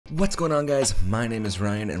What's going on, guys? My name is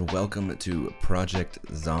Ryan and welcome to Project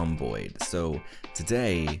Zomboid. So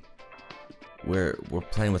today we're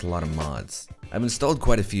playing with a lot of mods. I've installed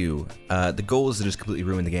quite a few. The goal is to just completely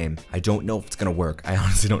ruin the game. I don't know if it's gonna work. I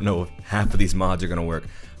honestly don't know if half of these mods are gonna work,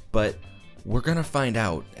 but we're gonna find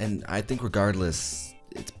out, and I think regardless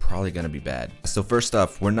it's probably gonna be bad. So first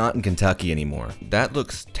off, we're not in Kentucky anymore. That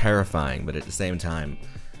looks terrifying, but at the same time,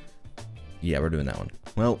 yeah, we're doing that one.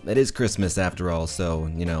 Well, it is Christmas after all, so,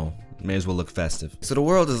 you know, may as well look festive. So the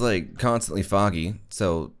world is like constantly foggy,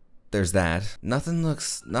 so there's that. Nothing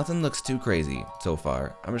looks too crazy so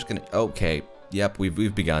far. I'm just gonna, okay, yep,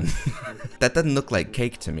 we've begun. That doesn't look like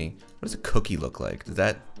cake to me. What does a cookie look like? Does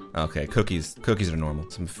that, okay, cookies are normal.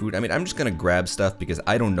 Some food, I mean, I'm just gonna grab stuff because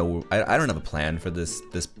I don't know, I don't have a plan for this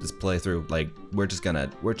playthrough. Like, we're just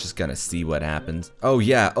gonna see what happens. Oh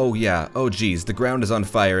yeah, oh geez, the ground is on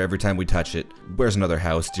fire every time we touch it. Where's another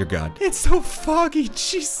house, dear God? It's so foggy,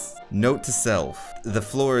 jeez. Note to self, the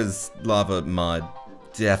floor is lava mod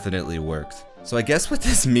definitely worked. So I guess what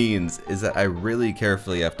this means is that I really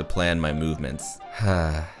carefully have to plan my movements.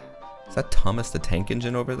 Is that Thomas the Tank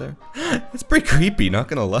Engine over there? It's pretty creepy, not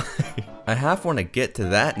gonna lie. I half want to get to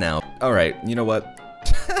that now. Alright, you know what?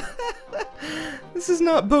 This is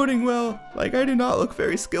not boding well. Like, I do not look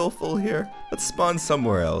very skillful here. Let's spawn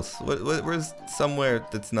somewhere else. Where's somewhere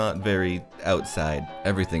that's not very outside?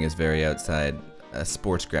 Everything is very outside. A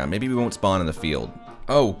sports ground. Maybe we won't spawn in the field.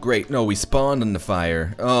 Oh, great. No, we spawned in the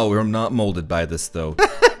fire. Oh, we're not molded by this, though.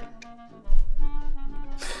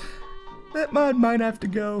 That mod might have to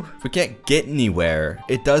go. If we can't get anywhere,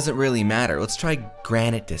 it doesn't really matter. Let's try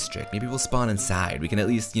Granite District. Maybe we'll spawn inside. We can at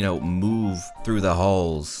least, you know, move through the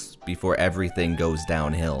halls before everything goes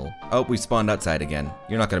downhill. Oh, we spawned outside again.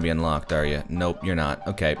 You're not gonna be unlocked, are you? Nope, you're not.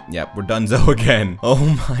 Okay, yep, we're donezo again. Oh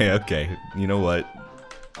my, okay. You know what?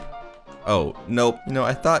 Oh, nope. You know,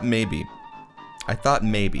 I thought maybe.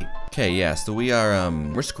 Okay, yeah, so we are,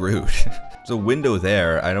 we're screwed. There's a window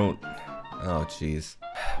there. I don't, oh jeez.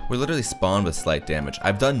 We're literally spawned with slight damage.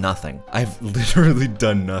 I've done nothing. I've literally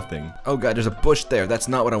done nothing. Oh god, there's a bush there. That's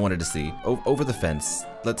not what I wanted to see. Over the fence.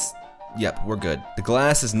 Let's, yep, we're good. The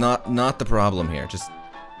glass is not the problem here. Just,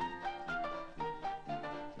 I'm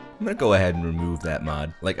gonna go ahead and remove that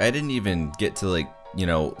mod. Like, I didn't even get to, like, you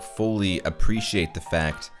know, fully appreciate the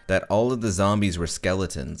fact that all of the zombies were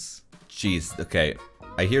skeletons. Jeez, okay.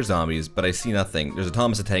 I hear zombies, but I see nothing. There's a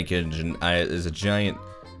Thomas the Tank Engine. There's a giant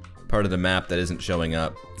part of the map that isn't showing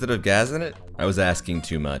up. Does it have gas in it? I was asking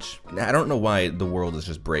too much. I don't know why the world is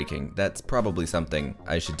just breaking. That's probably something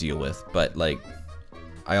I should deal with, but like,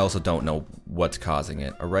 I also don't know what's causing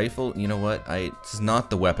it. A rifle? You know what? This is not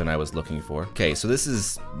the weapon I was looking for. Okay, so this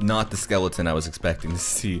is not the skeleton I was expecting to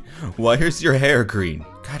see. Why is your hair green?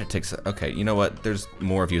 God, it takes a, okay, you know what? There's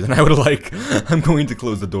more of you than I would like. I'm going to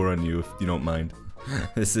close the door on you if you don't mind.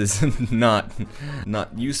 This is not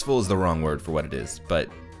useful is the wrong word for what it is, but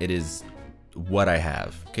it is what I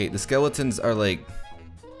have. Okay, the skeletons are like,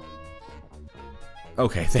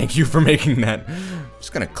 okay, thank you for making that. I'm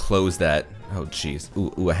just gonna close that. Oh jeez.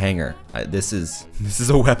 Ooh, a hanger. This is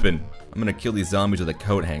a weapon. I'm gonna kill these zombies with a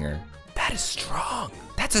coat hanger. That is strong.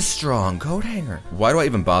 That's a strong coat hanger. Why do I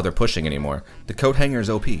even bother pushing anymore? The coat hanger is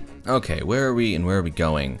OP. Okay, where are we and where are we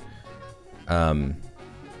going?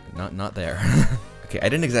 Not there. Okay, I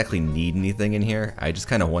didn't exactly need anything in here. I just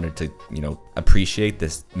kind of wanted to, you know, appreciate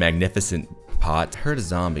this magnificent pot. I heard a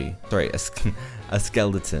zombie. Sorry, a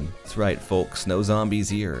skeleton. That's right, folks. No zombies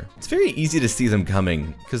here. It's very easy to see them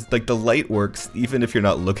coming because, like, the light works even if you're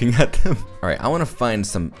not looking at them. All right, I want to find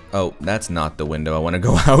some. Oh, that's not the window. I want to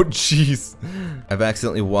go out. Jeez. I've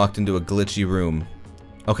accidentally walked into a glitchy room.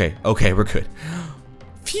 Okay, we're good.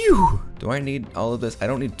 Phew! Do I need all of this? I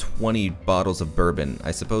don't need 20 bottles of bourbon.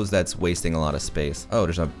 I suppose that's wasting a lot of space. Oh,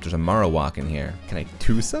 there's a Marowak in here. Can I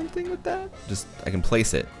do something with that? Just, I can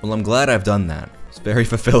place it. Well, I'm glad I've done that. It's very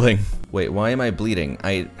fulfilling. Wait, why am I bleeding?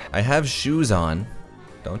 I have shoes on.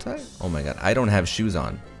 Don't I? Oh my god, I don't have shoes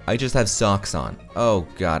on. I just have socks on. Oh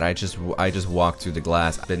god, I just walked through the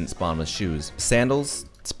glass. I didn't spawn with shoes. Sandals,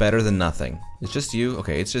 it's better than nothing. It's just you?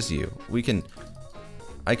 Okay, it's just you.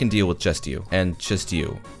 I can deal with just you, and just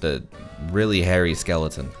you, the really hairy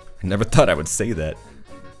skeleton. I never thought I would say that.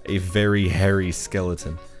 A very hairy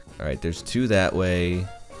skeleton. Alright, there's two that way.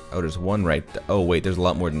 Oh, there's one right oh wait, there's a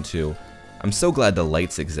lot more than two. I'm so glad the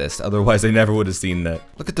lights exist, otherwise I never would have seen that.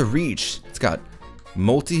 Look at the reach. It's got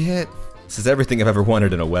multi-hit. This is everything I've ever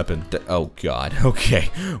wanted in a weapon. Oh god, okay.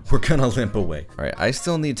 We're gonna limp away. Alright, I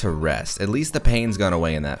still need to rest. At least the pain's gone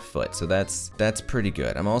away in that foot, so that's pretty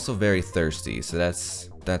good. I'm also very thirsty, so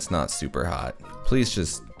that's not super hot. Please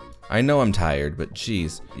just, I know I'm tired, but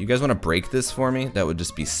geez. You guys want to break this for me? That would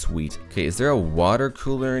just be sweet. Okay, is there a water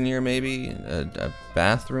cooler in here maybe? A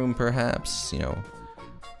bathroom perhaps? You know,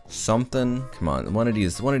 something? Come on, one of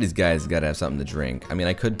these guys has got to have something to drink. I mean,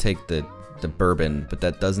 I could take the bourbon, but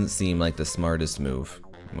that doesn't seem like the smartest move.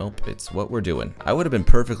 Well, it's what we're doing. I would have been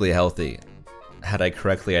perfectly healthy had I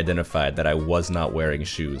correctly identified that I was not wearing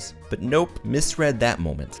shoes. But nope, misread that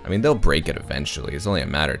moment. I mean, they'll break it eventually. It's only a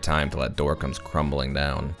matter of time till that door comes crumbling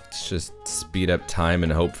down. Let's just speed up time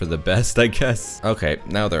and hope for the best, I guess. Okay,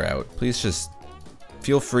 now they're out. Please just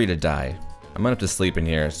feel free to die. I'm gonna have to sleep in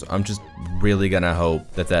here, so I'm just really gonna hope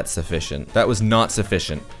that that's sufficient. That was not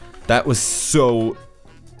sufficient. That was so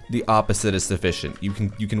the opposite is sufficient. You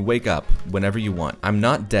can wake up whenever you want. I'm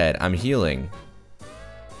not dead, I'm healing.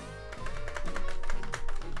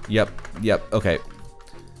 Yep, okay.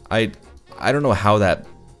 I don't know how that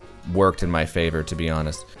worked in my favor, to be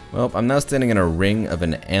honest. Well, I'm now standing in a ring of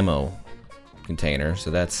an ammo container,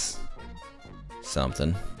 so that's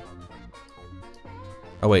something.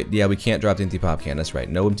 Oh wait, yeah, we can't drop the empty pop can, that's right.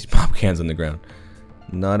 No empty pop cans on the ground.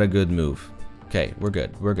 Not a good move. Okay, we're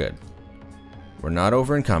good, we're good. We're not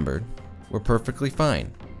over encumbered. We're perfectly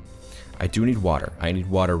fine. I do need water. I need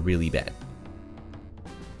water really bad.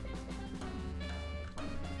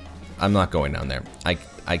 I'm not going down there.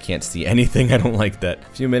 I can't see anything. I don't like that.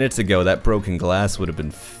 A few minutes ago, that broken glass would have been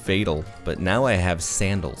fatal, but now I have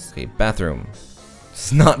sandals. Okay, bathroom.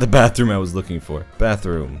 It's not the bathroom I was looking for.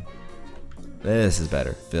 Bathroom. This is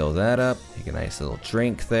better. Fill that up. Take a nice little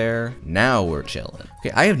drink there. Now we're chilling.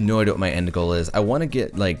 Okay, I have no idea what my end goal is. I want to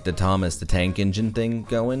get like the Thomas the Tank Engine thing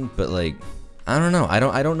going, but like I don't know. I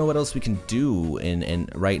don't know what else we can do in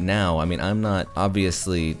right now. I mean, I'm not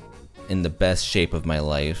obviously in the best shape of my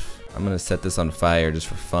life. I'm gonna set this on fire just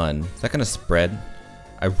for fun. Is that gonna spread?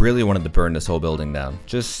 I really wanted to burn this whole building down.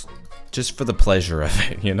 Just for the pleasure of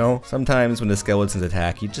it, you know? Sometimes when the skeletons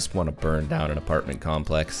attack, you just want to burn down an apartment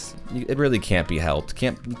complex. It really can't be helped.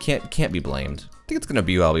 Can't be blamed. I think it's gonna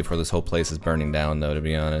be a while before this whole place is burning down, though, to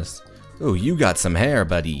be honest. Ooh, you got some hair,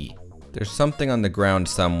 buddy. There's something on the ground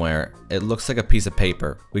somewhere. It looks like a piece of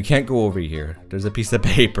paper. We can't go over here. There's a piece of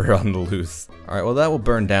paper on the loose. All right, well, that will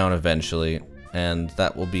burn down eventually, and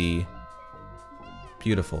that will be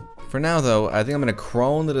beautiful. For now, though, I think I'm gonna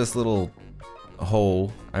crawl into this little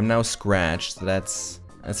hole. I'm now scratched, so that's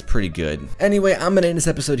pretty good. Anyway, I'm gonna end this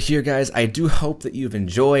episode here, guys. I do hope that you've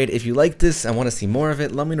enjoyed. If you like this and want to see more of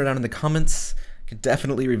it, let me know down in the comments. Could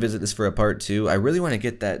definitely revisit this for a part 2. I really want to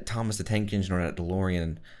get that Thomas the Tank Engine or that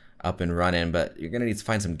DeLorean up and running, but you're gonna need to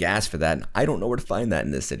find some gas for that, and I don't know where to find that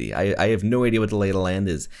in this city. I have no idea what the lay of the land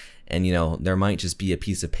is, and you know, there might just be a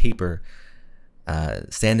piece of paper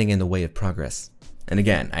standing in the way of progress. And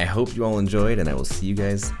again, I hope you all enjoyed, and I will see you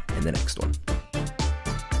guys in the next one.